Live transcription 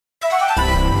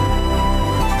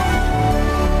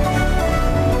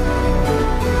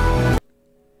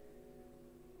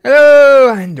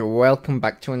And welcome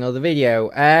back to another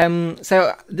video.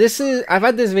 So I've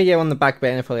had this video on the back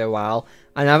burner for a while,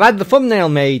 and I've had the thumbnail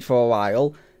made for a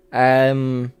while.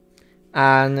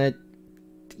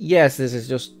 Yes, this is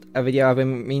just a video I've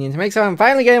been meaning to make, so I'm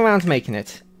finally getting around to making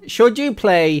it. Should you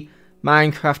play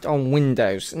Minecraft on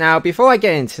Windows? Now, before I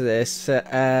get into this,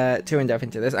 too in depth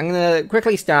into this, I'm gonna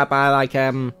quickly start by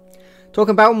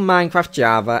talking about Minecraft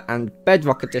Java and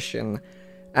Bedrock Edition.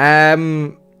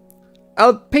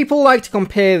 People like to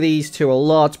compare these two a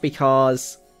lot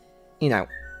because, you know,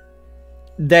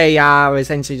 they are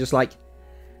essentially just like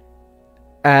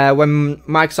when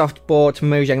Microsoft bought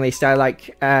Mojang, they started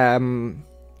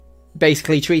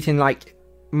basically treating like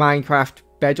Minecraft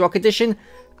Bedrock Edition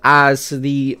as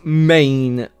the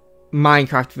main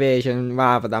Minecraft version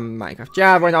rather than Minecraft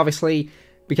Java, and obviously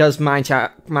because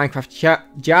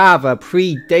Minecraft Java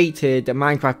predated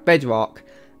Minecraft Bedrock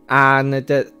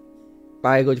and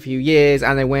by a good few years,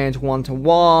 and they went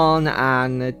one-to-one,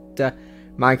 and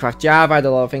Minecraft Java had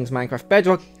a lot of things Minecraft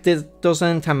Bedrock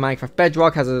doesn't, and Minecraft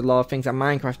Bedrock has a lot of things that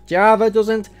Minecraft Java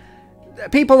doesn't.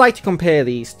 People like to compare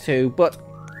these two, but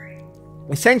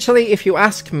essentially, if you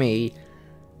ask me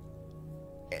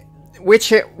which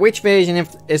version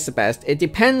is the best, it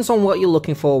depends on what you're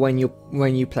looking for when you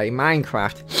play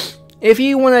Minecraft. If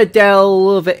you want to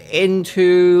delve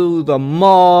into the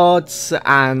mods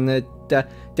and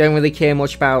don't really care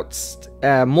much about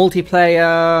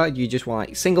multiplayer, you just want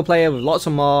like single player with lots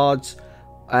of mods,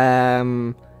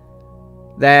 then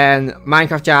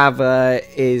Minecraft Java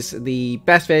is the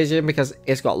best version because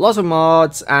it's got lots of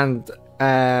mods and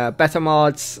better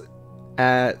mods.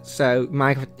 So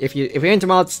Minecraft, if you're into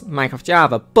mods, Minecraft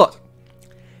Java. But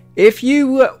if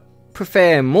you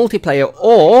prefer multiplayer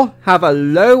or have a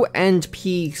low-end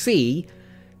PC,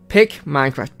 pick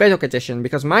Minecraft Bedrock Edition,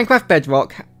 because Minecraft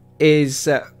Bedrock is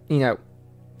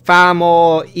far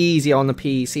more easy on the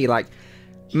PC. Like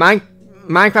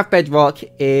Minecraft Bedrock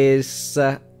is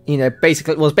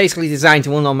basically designed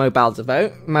to run on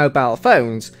mobile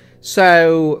phones.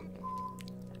 So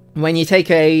when you take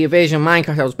a version of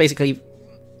Minecraft that was basically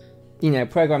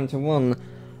programmed to run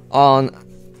on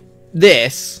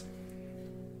this,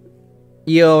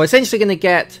 you're essentially going to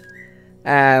get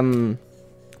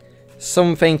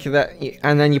something that,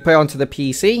 and then you put it onto the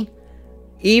PC.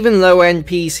 Even low-end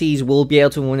PCs will be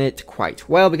able to run it quite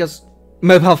well because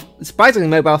surprisingly,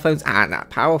 mobile phones aren't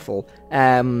that powerful,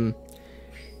 at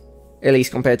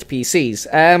least compared to PCs.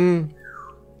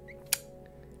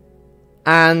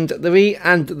 And the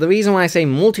reason why I say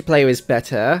multiplayer is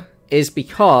better is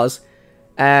because,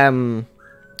 two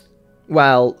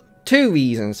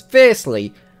reasons.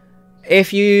 Firstly,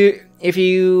 if you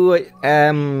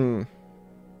don't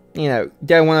want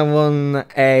to run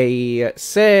a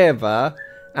server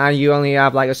and you only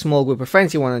have like a small group of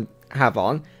friends you want to have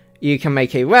on, you can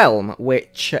make a realm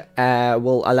which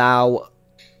will allow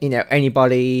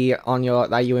anybody on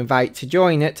that you invite to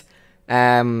join it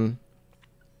at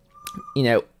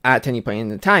any point in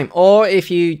the time. Or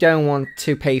if you don't want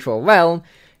to pay for a realm,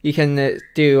 you can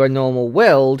do a normal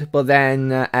world, but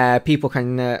then people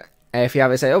can, if you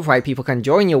have it set up right, people can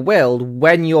join your world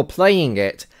when you're playing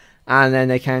it, and then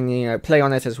they can play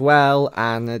on it as well.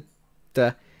 And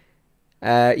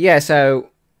so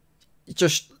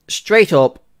just straight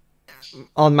up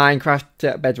on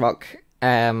Minecraft Bedrock,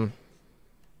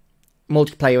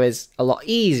 multiplayer is a lot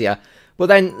easier. But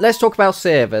then let's talk about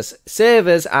servers.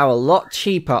 Servers are a lot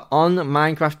cheaper on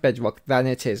Minecraft Bedrock than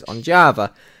it is on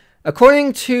Java.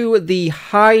 According to the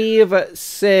Hive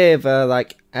server,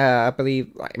 I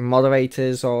believe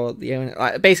moderators or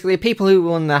basically people who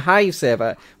run the Hive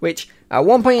server, which at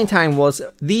one point in time was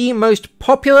the most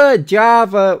popular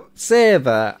Java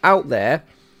server out there.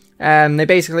 They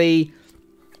basically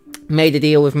made a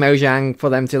deal with Mojang for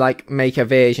them to make a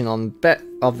version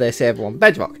of their server on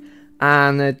Bedrock,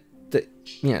 and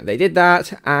they did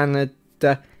that. And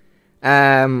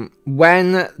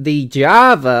when the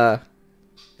Java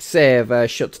server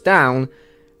shut down,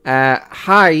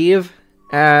 Hive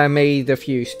made a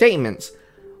few statements.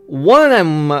 One of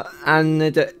them, and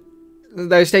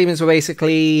those statements were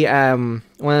basically, one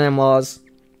of them was,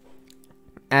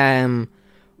 running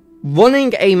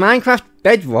a Minecraft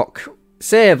Bedrock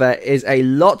server is a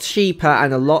lot cheaper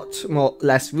and a lot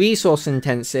less resource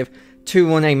intensive to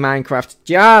run a Minecraft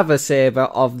Java server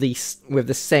with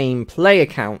the same player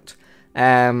count,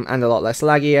 and a lot less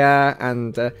laggier.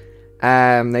 And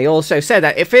they also said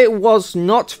that if it was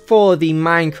not for the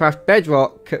Minecraft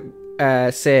Bedrock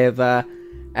server,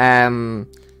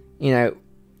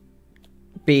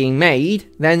 being made,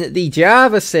 then the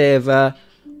Java server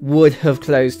would have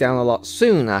closed down a lot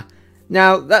sooner.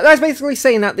 Now, that's basically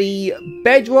saying that the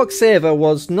Bedrock server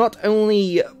was not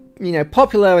only,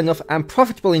 popular enough and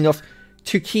profitable enough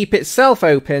to keep itself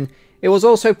open, it was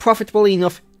also profitable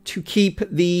enough to keep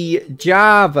the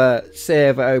Java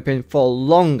server open for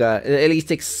longer, at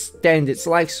least extend its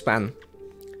lifespan.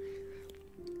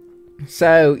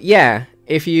 So, yeah,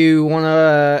 if you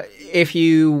wanna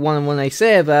run a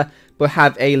server but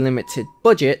have a limited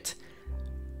budget,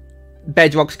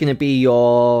 Bedrock's going to be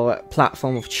your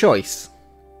platform of choice.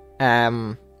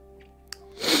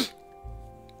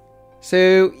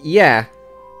 So yeah,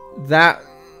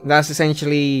 that's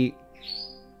essentially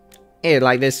it.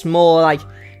 Like, there's more like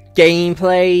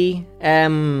gameplay.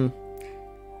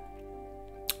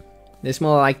 There's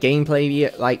more like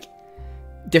gameplay like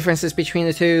differences between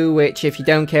the two. Which, if you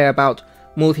don't care about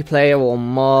multiplayer or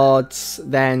mods,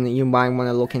 then you might want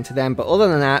to look into them. But other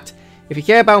than that, if you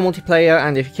care about multiplayer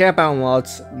and if you care about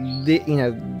mods,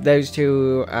 those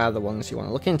two are the ones you want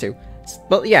to look into.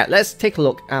 But yeah, let's take a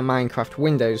look at Minecraft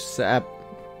Windows,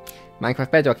 Minecraft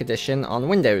Bedrock Edition on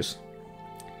Windows.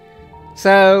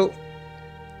 So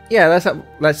yeah,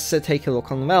 let's take a look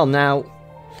on the realm now.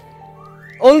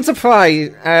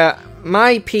 Unsurprised,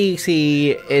 my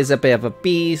PC is a bit of a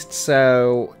beast,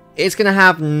 so it's gonna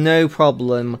have no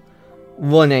problem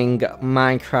running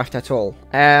Minecraft at all.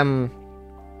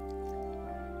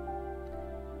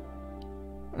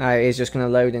 It's just going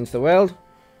to load into the world.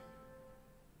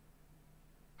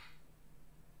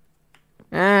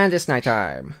 And it's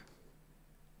nighttime.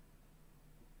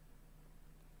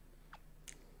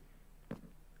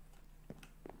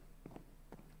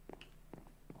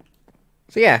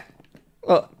 So yeah,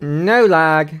 well, no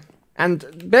lag.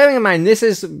 And bearing in mind, this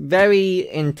is very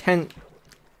intensive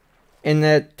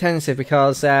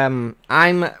because I'm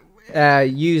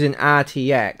using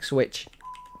RTX, which...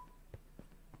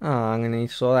 Oh, I'm gonna need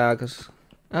to sort out because...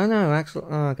 Oh no, Axel...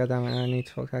 Oh, goddammit, I need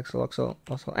to talk to Axel.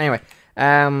 Anyway,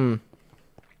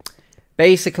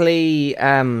 basically,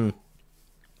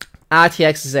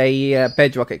 RTX is a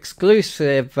Bedrock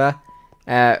exclusive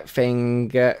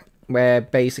thing where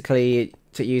basically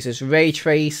it uses ray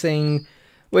tracing,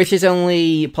 which is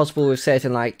only possible with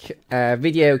certain, like,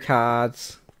 video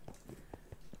cards.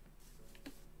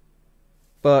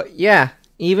 But yeah,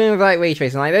 even with like ray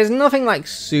tracing, like, there's nothing like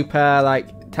super like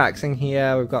taxing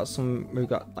here. We've got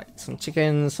like some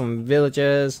chickens, some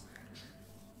villagers,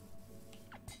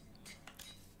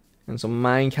 and some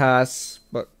minecarts.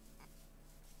 But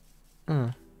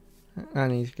I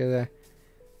need to go there.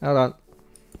 Hold on.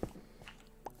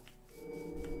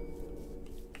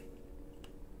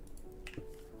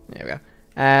 There we go.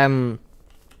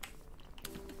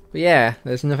 But yeah,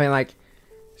 there's nothing like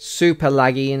super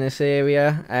laggy in this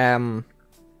area. And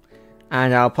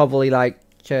I'll probably like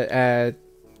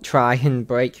try and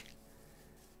break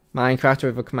Minecraft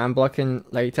with a command block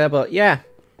later. But yeah,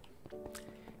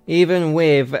 even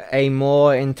with a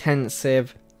more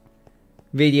intensive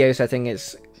video setting,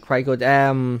 it's quite good.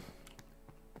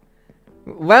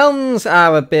 Realms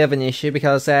are a bit of an issue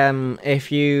because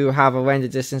if you have a render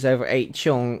distance over 8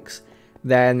 chunks,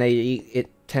 then it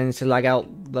tends to lag out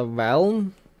the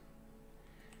realm.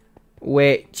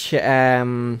 Which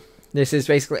this is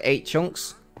basically 8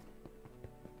 chunks.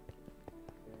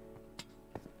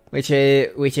 Which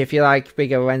if you like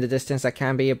bigger render distance, that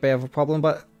can be a bit of a problem.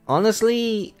 But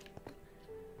honestly,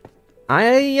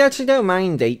 I actually don't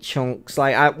mind 8 chunks.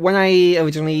 Like, when I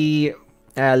originally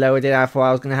lowered it, I thought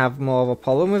I was going to have more of a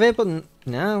problem with it, but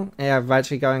no, I've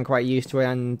actually gotten quite used to it,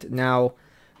 and now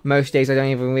most days I don't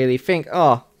even really think,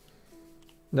 oh,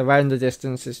 the render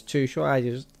distance is too short. I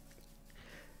just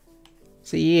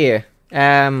see here.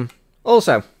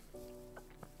 Also,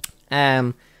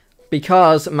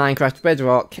 because Minecraft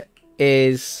Bedrock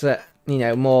is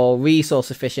more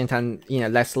resource efficient and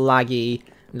less laggy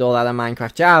and all that on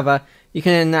Minecraft Java, you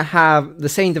can have the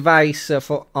same device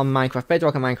on Minecraft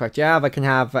Bedrock, and Minecraft Java can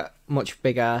have much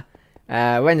bigger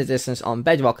render distance on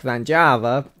Bedrock than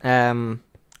Java,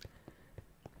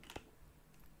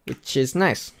 which is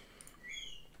nice.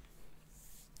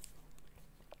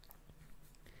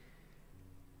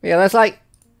 But yeah,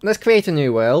 let's create a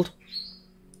new world.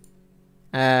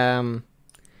 I'm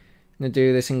gonna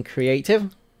do this in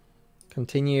creative.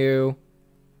 Continue.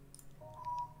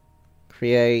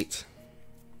 Create.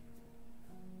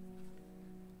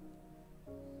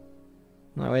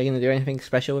 Not really gonna do anything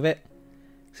special with it.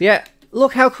 So yeah,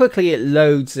 look how quickly it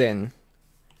loads in.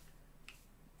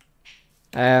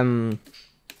 Like,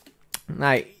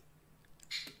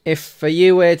 if for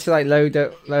you were to like load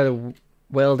a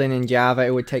world in Java,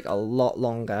 it would take a lot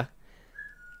longer.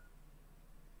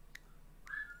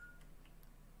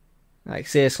 Like,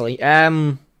 seriously.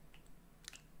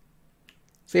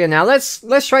 So yeah, now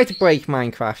let's try to break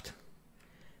Minecraft.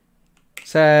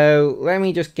 So let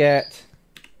me just get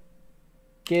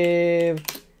give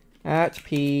at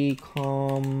p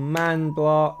command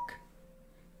block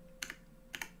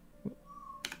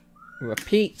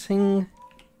repeating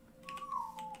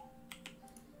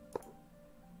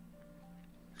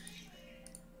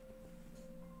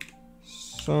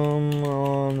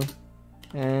summon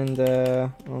and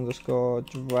underscore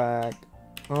drag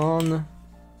on.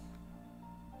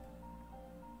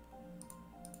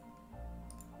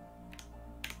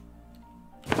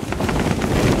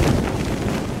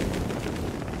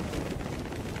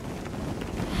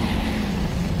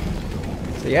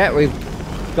 So yeah, we've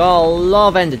got a lot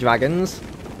of ender dragons.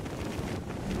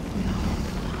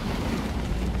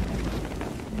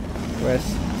 We're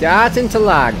starting to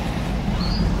lag.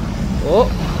 Oh.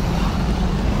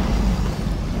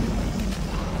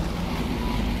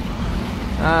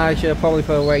 I should have probably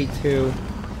put a way to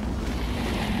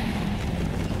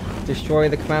destroy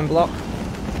the command block.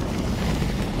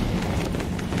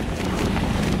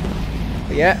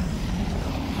 But yeah.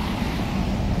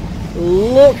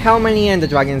 Look how many ender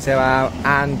dragons there are,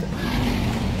 and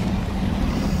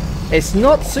it's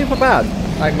not super bad.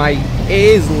 Like, it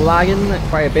is lagging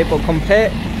quite a bit, but compare,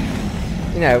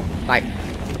 you know, like,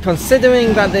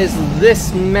 considering that there's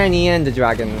this many ender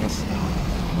dragons,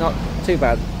 not too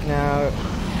bad. Now,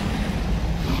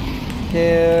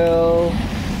 kill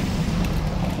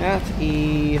at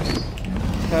e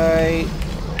type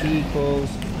equals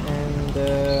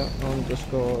ender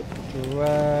underscore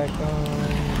dragon.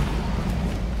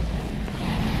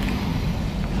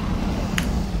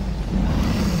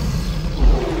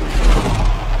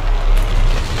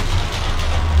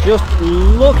 Just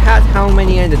look at how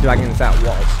many ender dragons that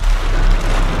was.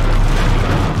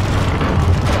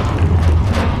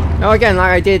 Now again,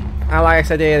 like I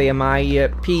said earlier, my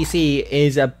PC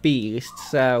is a beast,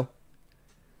 so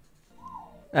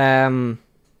there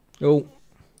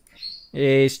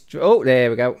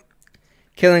we go.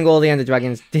 Killing all the ender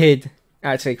dragons did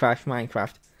actually crash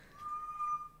Minecraft.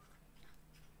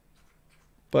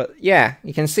 But yeah,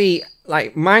 you can see,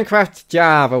 like, Minecraft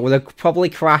Java would have probably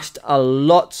crashed a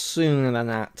lot sooner than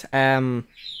that.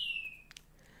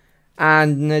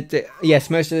 Yes,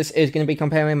 most of this is going to be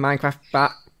comparing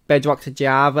Minecraft Bedrock to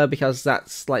Java, because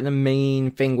that's like the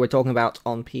main thing we're talking about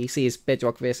on PC is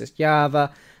Bedrock versus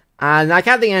Java. And like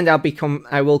at the end,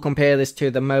 I will compare this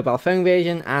to the mobile phone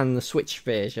version and the Switch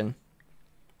version.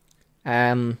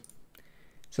 So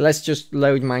let's just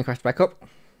load Minecraft back up.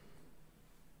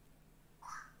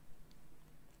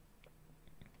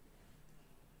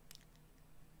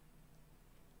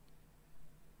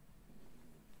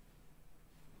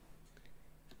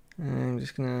 I'm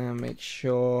just gonna make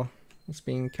sure it's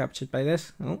being captured by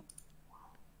this. Oh.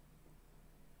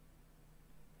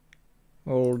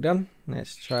 All done.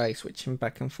 Let's try switching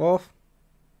back and forth.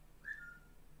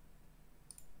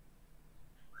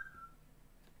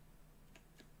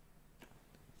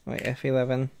 Wait,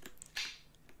 F11.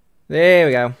 There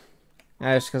we go.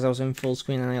 That's because I was in full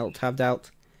screen and I alt tabbed out.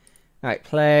 Alright,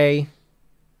 play.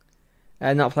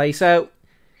 Not play. So,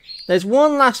 there's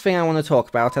one last thing I want to talk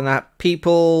about, and that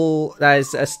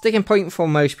is a sticking point for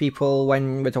most people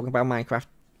when we're talking about Minecraft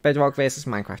Bedrock versus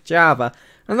Minecraft Java,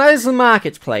 and that is the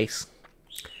marketplace.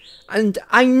 And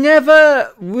I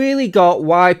never really got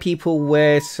why people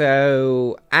were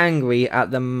so angry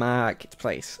at the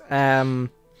marketplace. I'm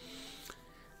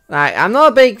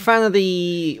not a big fan of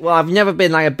I've never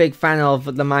been like a big fan of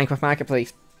the Minecraft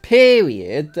marketplace,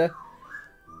 period.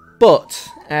 But,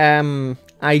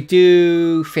 I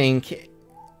do think, you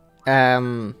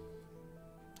know,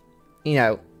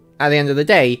 at the end of the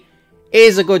day, it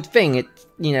is a good thing.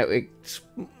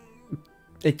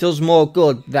 It does more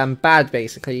good than bad,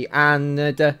 basically. And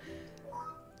the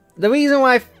reason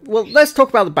why, well, let's talk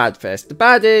about the bad first. The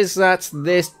bad is that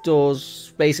this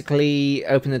does basically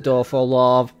open the door for a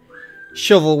lot of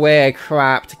shovelware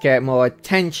crap to get more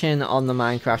attention on the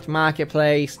Minecraft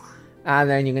marketplace, and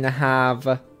then you're gonna have,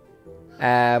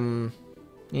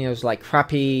 you know, it's like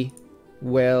crappy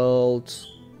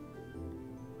worlds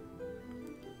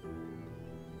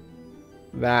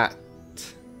that,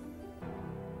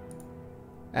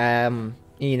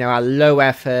 you know, are low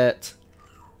effort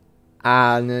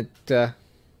and, you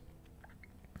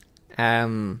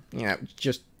know,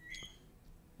 just,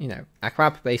 you know, are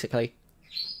crap, basically.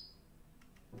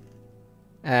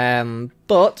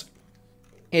 But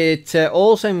it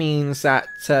also means that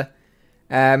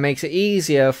makes it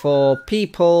easier for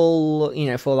people, you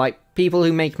know, for like people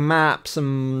who make maps,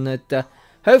 and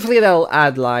hopefully they'll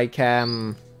add like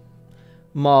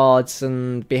mods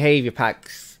and behavior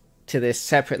packs to this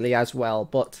separately as well,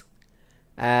 but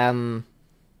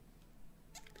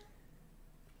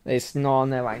it's not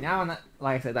on there right now, and that,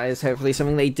 like I said, that is hopefully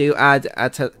something they do add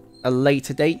at a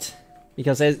later date,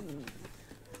 because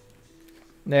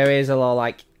there is a lot,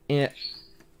 like,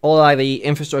 all like the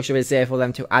infrastructure is there for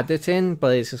them to add it in,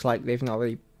 but it's just like they've not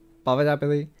really bothered, I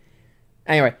believe.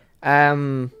 Anyway,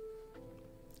 and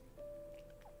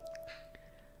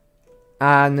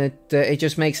it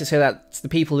just makes it so that the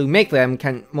people who make them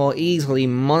can more easily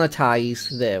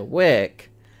monetize their work.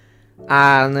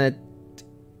 And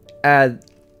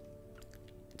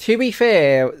to be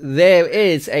fair, there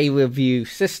is a review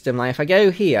system. Like if I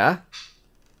go here,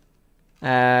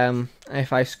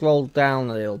 if I scroll down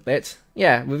a little bit,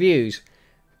 yeah, reviews.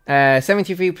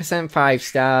 73% 5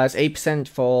 stars, 8%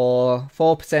 4,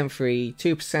 4% 3,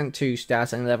 2% 2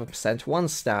 stars, and 11% 1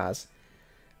 stars.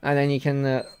 And then you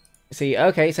can see,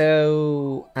 okay,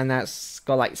 so, and that's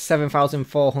got like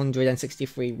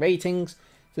 7,463 ratings.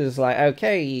 So it's like,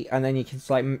 okay, and then you can just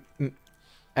like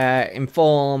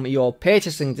inform your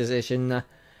purchasing decision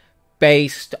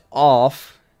based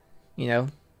off, you know,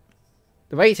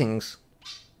 the ratings.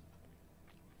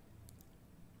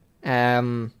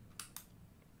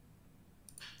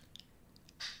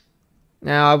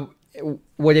 Now,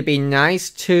 would it be nice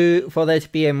for there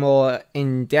to be a more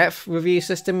in-depth review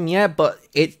system? Yeah, but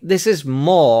this is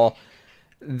more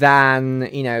than,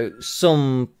 you know,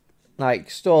 some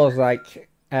like stores like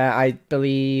I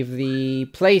believe the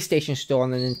PlayStation Store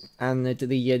and the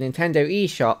Nintendo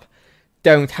eShop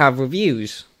don't have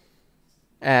reviews.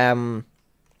 So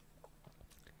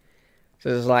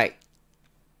it's like,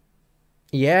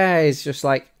 yeah, it's just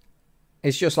like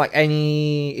a store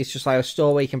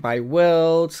where you can buy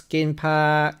world skin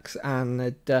packs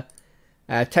and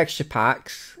texture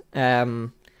packs.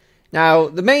 Now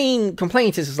the main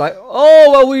complaint is like,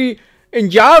 oh well, in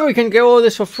Java we can get all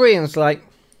this for free, and it's like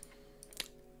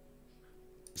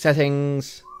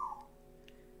settings,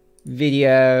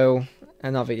 global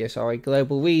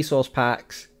resource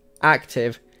packs,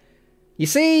 active. You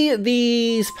see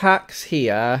these packs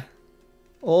here,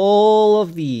 all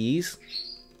of these.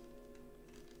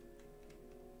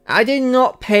 I did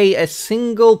not pay a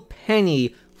single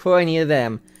penny for any of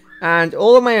them. And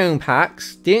all of my own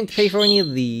packs, didn't pay for any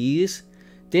of these.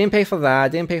 Didn't pay for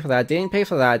that, didn't pay for that, didn't pay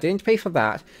for that, didn't pay for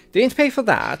that, didn't pay for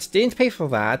that, didn't pay for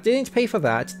that, didn't pay for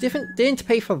that, didn't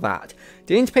pay for that,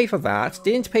 didn't pay for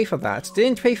that,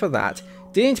 didn't pay for that,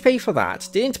 didn't pay for that, didn't pay for that,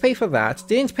 didn't pay for that,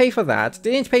 didn't pay for that,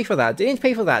 didn't pay for that, didn't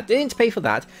pay for that, didn't pay for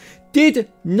that,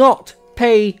 did not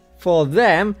pay for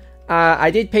them.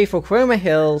 I did pay for Chroma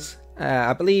Hills,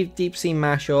 I believe Deep Sea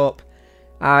Mashup.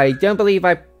 I don't believe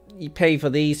I paid for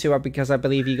these two because I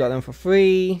believe you got them for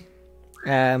free.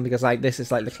 Because like this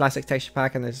is like the classic texture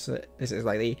pack, and this is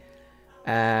like the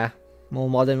more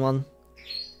modern one.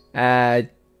 And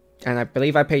I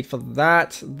believe I paid for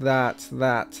that, and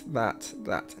that.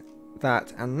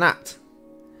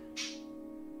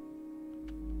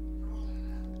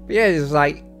 But yeah, it's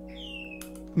like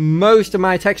most of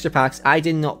my texture packs I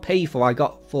did not pay for. I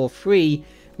got for free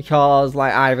because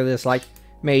like either this like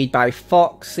made by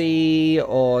Foxy,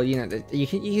 or you know, you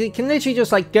can literally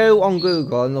just like go on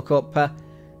Google and look up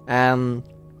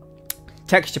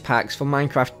texture packs for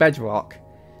Minecraft Bedrock,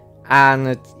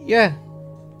 and yeah,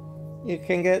 you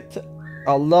can get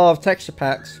a lot of texture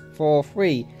packs for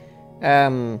free.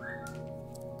 And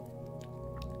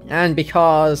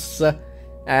because you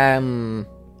know,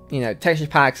 texture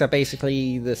packs are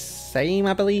basically the same,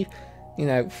 I believe, you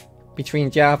know, between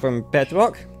Java and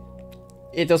Bedrock.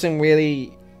 It doesn't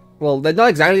really, well, they're not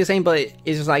exactly the same, but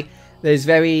it's just like there's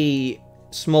very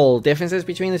small differences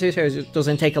between the two, so it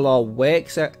doesn't take a lot of work,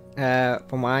 so,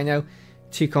 from what I know,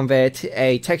 to convert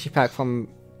a texture pack from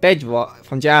Bedrock,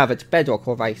 from Java to Bedrock,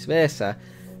 or vice versa.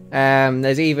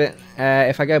 There's even,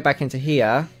 if I go back into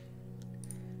here,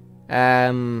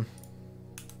 and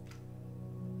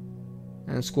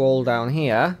scroll down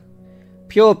here,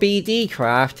 Pure BD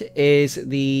Craft is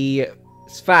the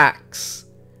Sphax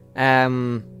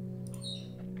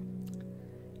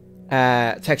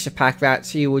texture pack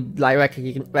that you would like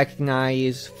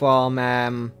recognize from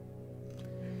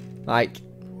like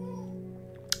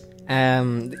you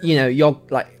know,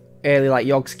 early like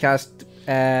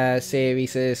Yogscast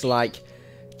series like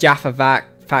Jaffa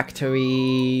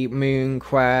Factory, Moon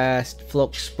Quest,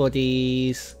 Flux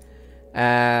Buddies,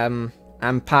 and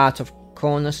part of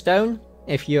Cornerstone.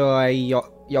 If you're a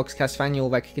Yogscast fan, you'll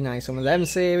recognize some of them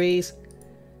series.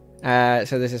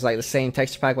 So this is like the same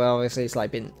texture pack, but obviously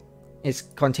it's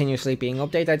continuously being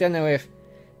updated. I don't know if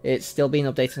it's still being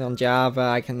updated on Java.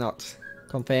 I cannot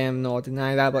confirm nor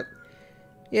deny that, but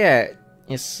yeah,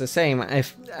 it's the same.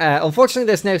 If unfortunately,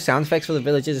 there's no sound effects for the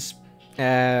villagers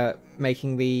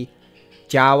making the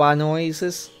Jawa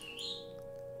noises,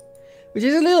 which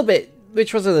was a little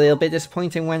bit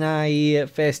disappointing when I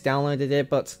first downloaded it,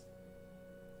 but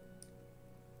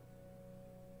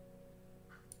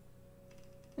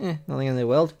nothing in the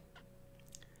world.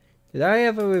 Did I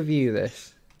ever review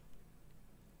this?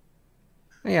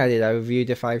 Oh, yeah, I did. I reviewed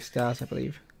the 5 stars, I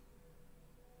believe.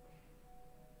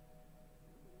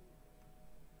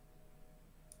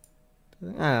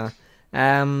 And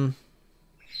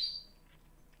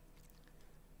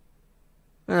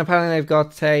apparently they've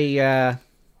got a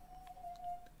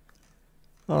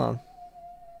hold on.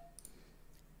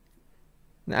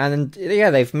 And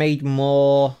yeah, they've made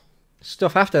more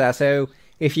stuff after that. So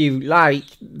if you like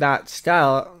that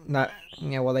style, that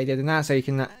what they did in that, so you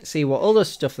can see what other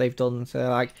stuff they've done. So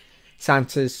like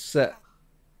Santa's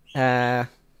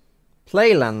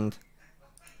Playland,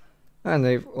 and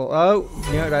they've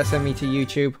that sent me to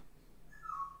YouTube.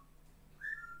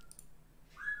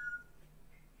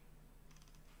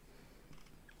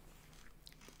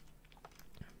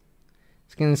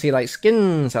 So you can see like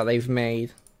skins that they've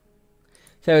made.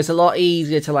 So it's a lot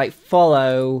easier to like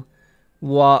follow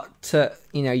what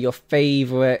your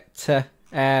favorite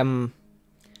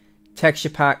texture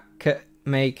pack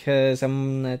makers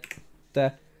and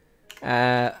the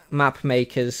map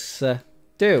makers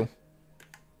do.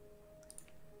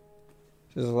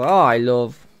 So, I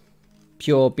love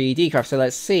pure BD craft. So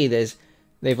let's see.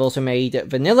 They've also made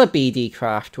vanilla BD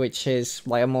craft, which is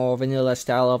like a more vanilla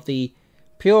style of the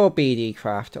pure BD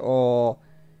craft. Or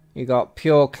you got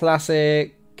pure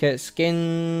classic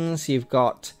skins. You've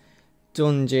got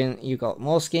dungeon. You've got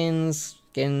more skins.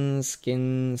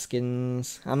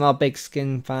 Skins. I'm not a big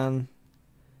skin fan.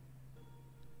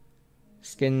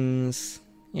 Skins.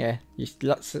 Yeah,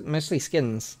 mostly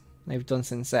skins they've done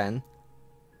since then.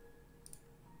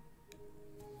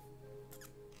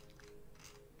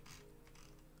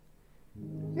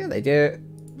 Yeah, they do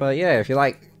it. But yeah, if you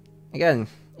like, again,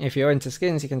 if you're into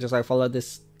skins, you can just like follow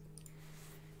this.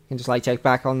 You can just like check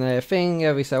back on the thing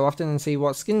every so often and see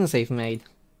what skins they've made.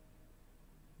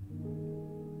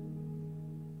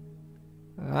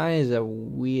 That is a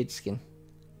weird skin.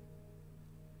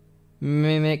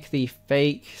 Mimic the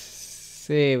fake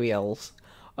cereals.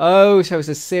 Oh, so it's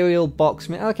a cereal box.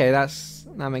 Okay,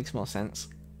 that makes more sense.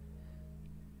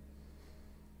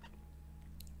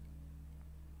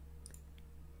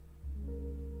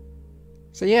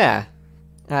 So yeah,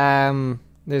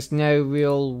 there's no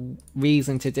real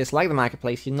reason to dislike the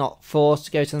marketplace. You're not forced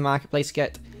to go to the marketplace to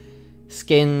get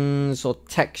skins or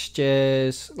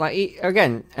textures. Like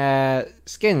again,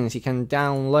 skins, you can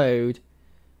download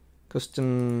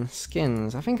custom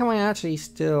skins. I think I might actually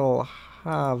still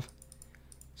have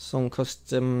some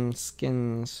custom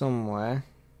skins somewhere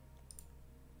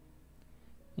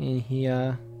in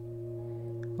here.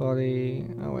 Body.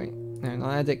 Oh wait, no,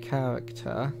 not edit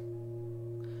character.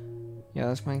 Yeah,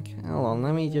 that's my. Hold on,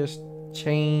 let me just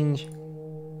change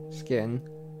skin.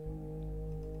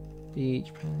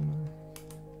 Beach primer.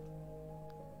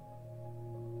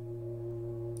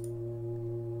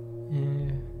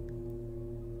 Yeah.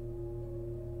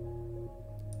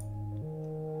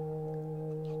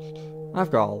 I've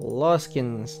got a lot of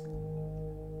skins.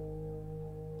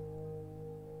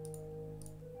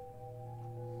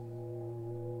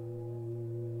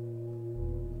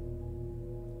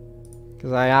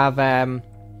 Because I have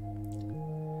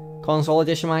console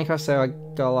edition Minecraft, so I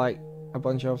got like a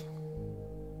bunch of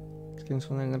skins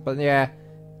from there. But yeah,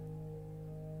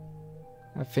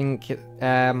 I think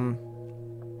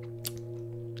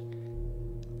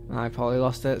I probably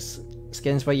lost it.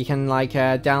 Skins where you can like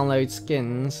download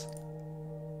skins.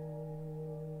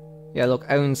 Yeah, look,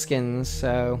 own skins.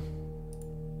 So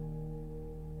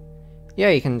yeah,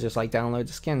 you can just like download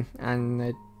the skin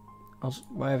and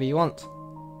whatever you want.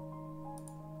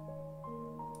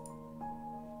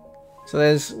 So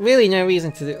there's really no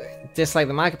reason to dislike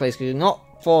the marketplace, because you're not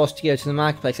forced to go to the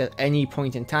marketplace at any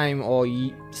point in time or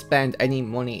you spend any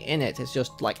money in it. It's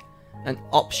just like an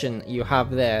option you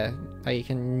have there that you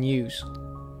can use.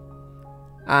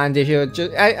 And if you're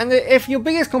if your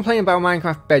biggest complaint about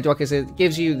Minecraft Bedrock is it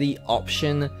gives you the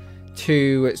option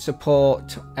to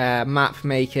support map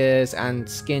makers and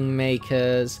skin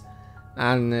makers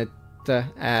and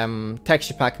the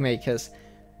texture pack makers,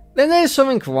 then there's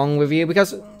something wrong with you,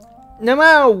 because no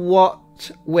matter what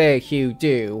work you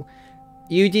do,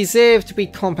 you deserve to be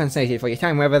compensated for your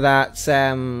time, whether that's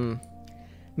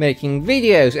making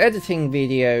videos, editing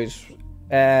videos,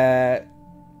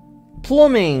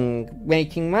 plumbing,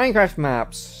 making Minecraft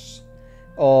maps,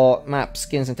 or map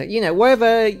skins and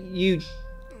whatever you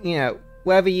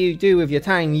whatever you do with your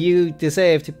time, you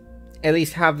deserve to at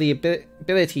least have the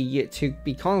ability to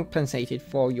be compensated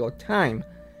for your time.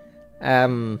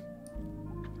 And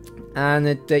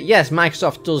yes,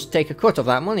 Microsoft does take a cut of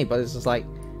that money, but it's just like,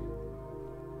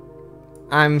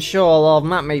 I'm sure a lot of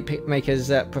map makers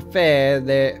prefer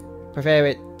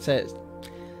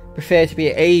to be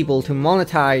able to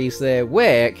monetize their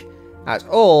work at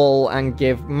all and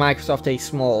give Microsoft a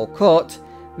small cut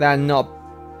than not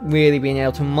really being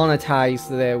able to monetize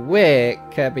their work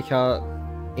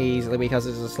because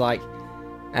it's just like,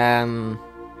 yeah,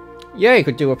 you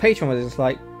could do a Patreon, but it's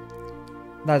like,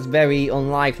 that's very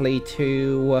unlikely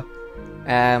to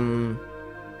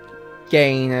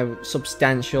gain a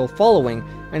substantial following,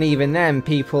 and even then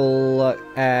people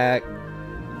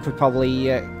could probably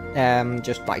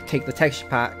just like take the texture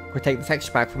pack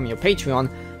from your Patreon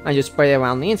and just spread it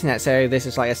around the internet. So this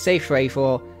is like a safe way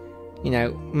for, you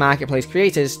know, marketplace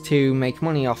creators to make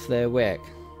money off their work.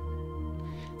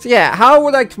 So yeah, how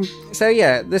would I? So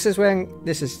yeah, this is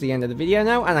the end of the video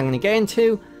now, and I'm going to get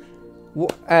into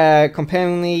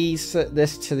comparing this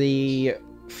to the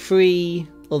three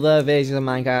other versions of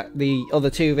Minecraft, the other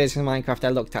two versions of Minecraft I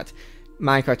looked at: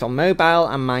 Minecraft on mobile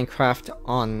and Minecraft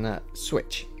on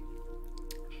Switch.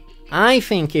 I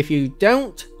think if you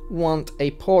don't want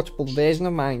a portable version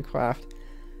of Minecraft,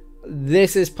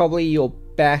 this is probably your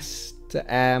best,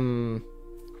 you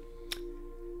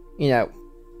know,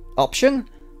 option.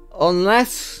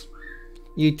 Unless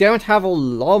you don't have a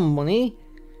lot of money,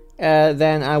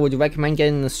 then I would recommend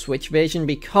getting the Switch version,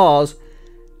 because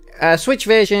Switch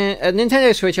version,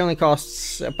 Nintendo Switch only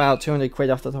costs about 200 quid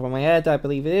off the top of my head, I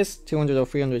believe it is, 200 or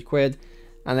 300 quid,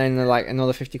 and then like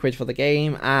another 50 quid for the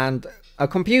game, and a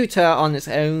computer on its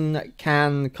own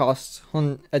can cost,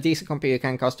 a decent computer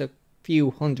can cost a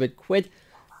few hundred quid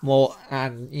more,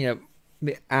 and you know,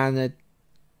 and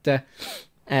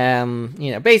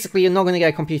you know, basically you're not going to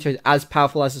get a computer as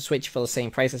powerful as a Switch for the same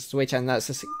price as a Switch, and that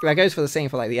goes for the same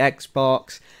for like the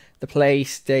Xbox, the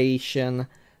PlayStation,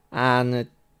 and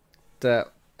the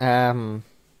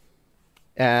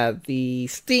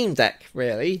Steam Deck,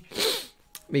 really,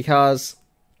 because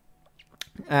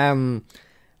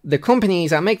the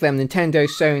companies that make them, Nintendo,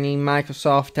 Sony,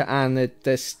 Microsoft, and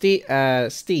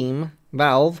Steam,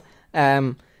 Valve,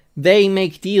 they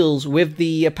make deals with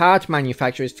the part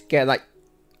manufacturers to get, like,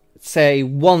 say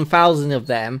 1,000 of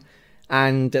them,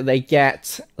 and they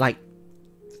get like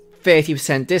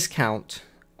 30% discount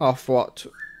off what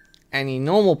any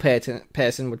normal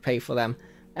person would pay for them,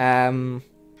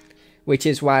 which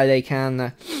is why they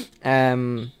can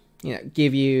you know,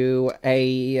 give you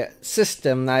a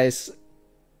system that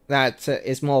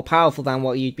is more powerful than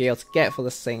what you'd be able to get for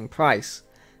the same price.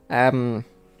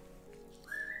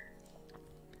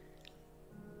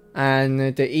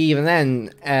 And even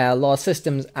then, a lot of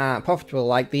systems aren't profitable.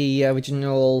 Like the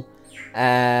original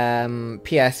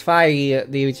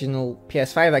PS5, the original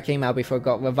PS5 that came out before it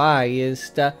got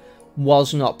revised,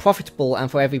 was not profitable, and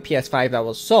for every PS5 that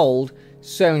was sold,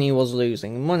 Sony was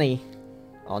losing money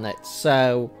on it.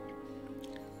 So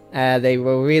they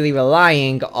were really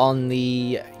relying on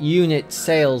the unit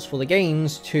sales for the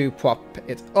games to prop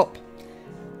it up,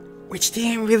 which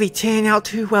didn't really turn out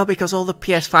too well, because all the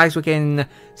PS5s were getting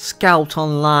scalped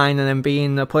online and then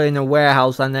being put in a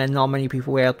warehouse, and then not many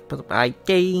people were able to buy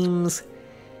games.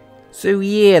 So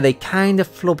yeah, they kind of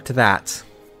flubbed that.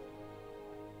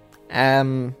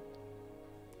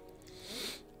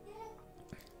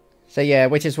 So yeah,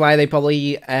 which is why they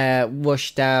probably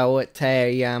rushed out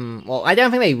a well, I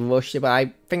don't think they rushed it, but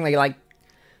I think they like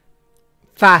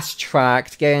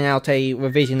fast-tracked getting out a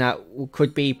revision that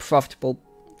could be profitable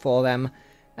for them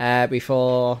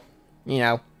before, you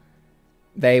know,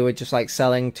 they were just like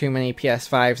selling too many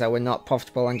PS5s that were not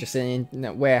profitable and just in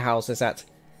warehouses that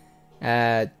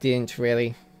weren't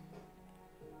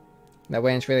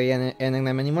really earning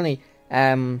them any money.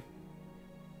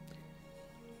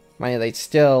 They'd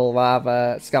still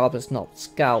rather scalp as not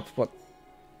scalp, but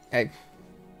hey,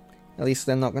 at least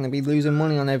they're not going to be losing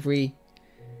money on every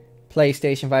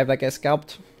PlayStation 5 that gets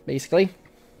scalped, basically.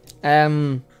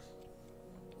 And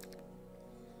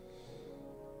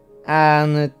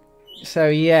so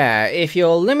yeah, if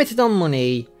you're limited on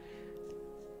money,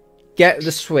 get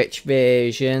the Switch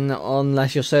version,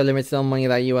 unless you're so limited on money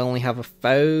that you only have a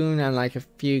phone and like a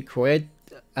few quid,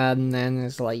 and then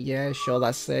it's like, yeah, sure,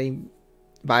 that's a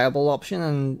viable option.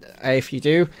 And if you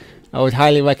do, I would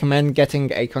highly recommend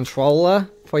getting a controller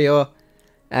for your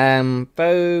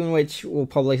phone, which will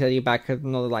probably set you back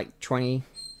another like 20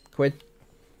 quid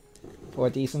for a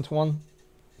decent one.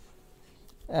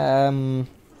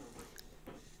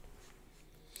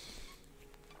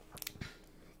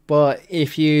 But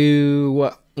if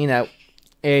you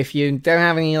if you don't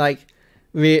have any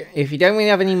if you don't really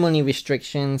have any money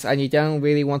restrictions and you don't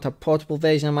really want a portable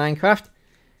version of Minecraft,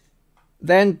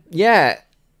 then yeah,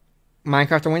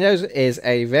 Minecraft on Windows is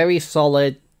a very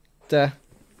solid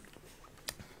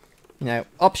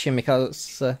option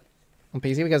because on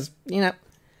PC, because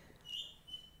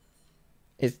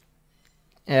it's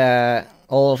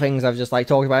all the things I've just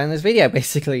talked about in this video,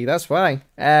 basically. That's why.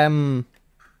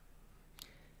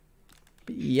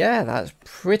 But yeah, that's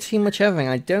pretty much everything.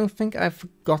 I don't think I've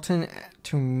forgotten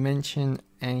to mention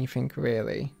anything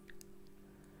really.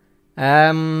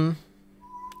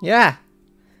 Yeah,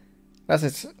 that's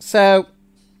it. So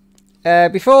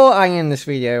before I end this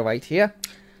video right here,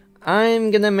 I'm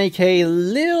gonna make a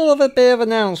little of a bit of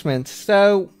announcement.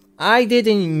 So I did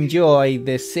enjoy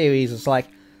this series. It's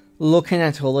looking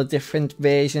at all the different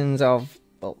versions of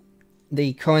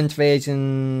the current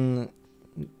version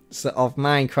of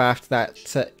Minecraft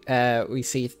that we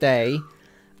see today,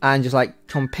 and just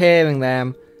comparing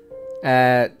them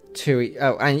to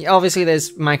and obviously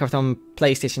there's Minecraft on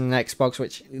PlayStation and Xbox,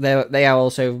 which they are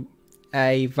also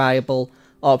a viable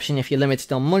option if you're limited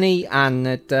on money and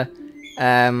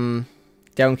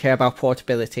don't care about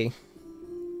portability.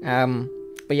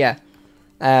 But yeah,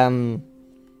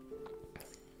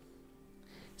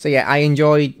 so yeah, I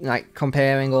enjoyed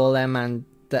comparing all of them and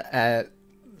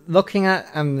looking at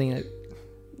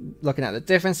the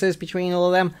differences between all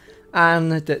of them.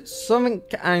 And that something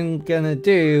I'm gonna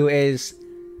do is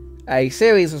a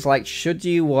series of should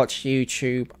you watch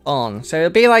YouTube on? So it'll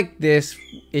be like this.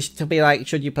 It'll be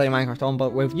should you play Minecraft on,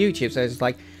 but with YouTube. So it's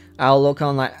I'll look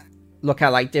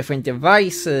at different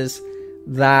devices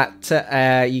that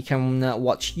you can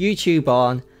watch YouTube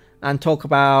on, and talk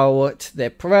about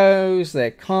their pros,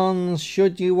 their cons.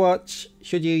 Should you watch?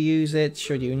 Should you use it?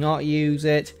 Should you not use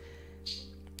it?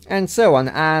 And so on.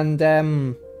 And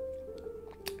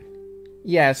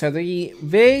yeah, so the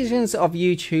versions of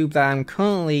YouTube that I'm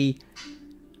currently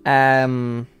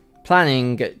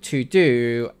planning to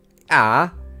do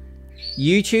are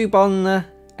YouTube on the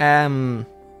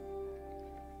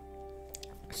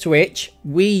Switch,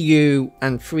 Wii U,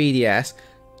 and 3DS.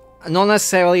 Not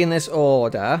necessarily in this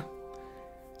order,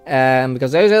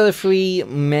 because those are the three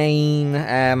main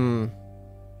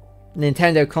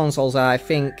Nintendo consoles that I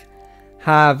think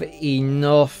have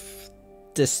enough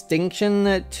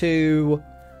distinction to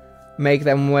make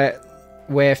them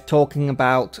worth talking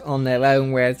about on their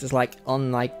own, whereas it's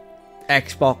on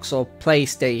Xbox or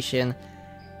PlayStation,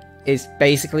 it's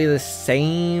basically the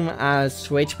same as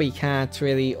Switch, but you can't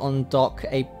really undock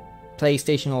a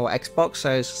PlayStation or Xbox,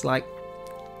 so it's just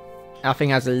I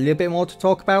think has a little bit more to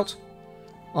talk about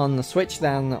on the Switch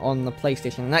than on the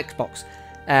PlayStation and Xbox.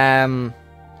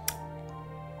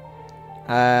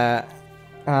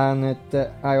 And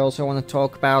I also want to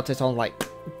talk about it on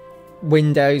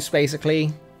Windows,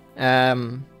 basically,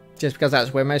 just because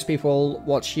that's where most people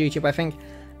watch YouTube, I think,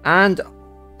 and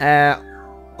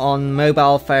on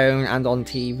mobile phone and on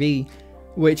TV,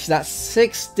 which that's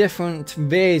 6 different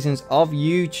versions of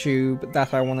YouTube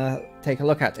that I want to take a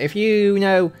look at. If you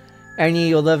know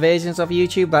any other versions of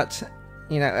YouTube that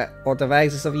or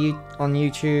devices of on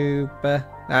YouTube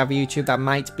that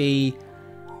might be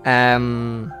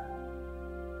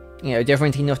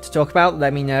different enough to talk about,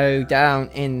 let me know down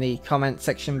in the comment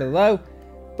section below.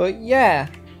 But yeah,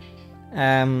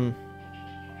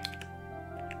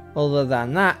 other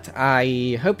than that,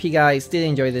 I hope you guys did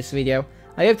enjoy this video.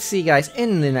 I hope to see you guys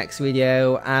in the next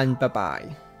video, and bye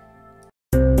bye.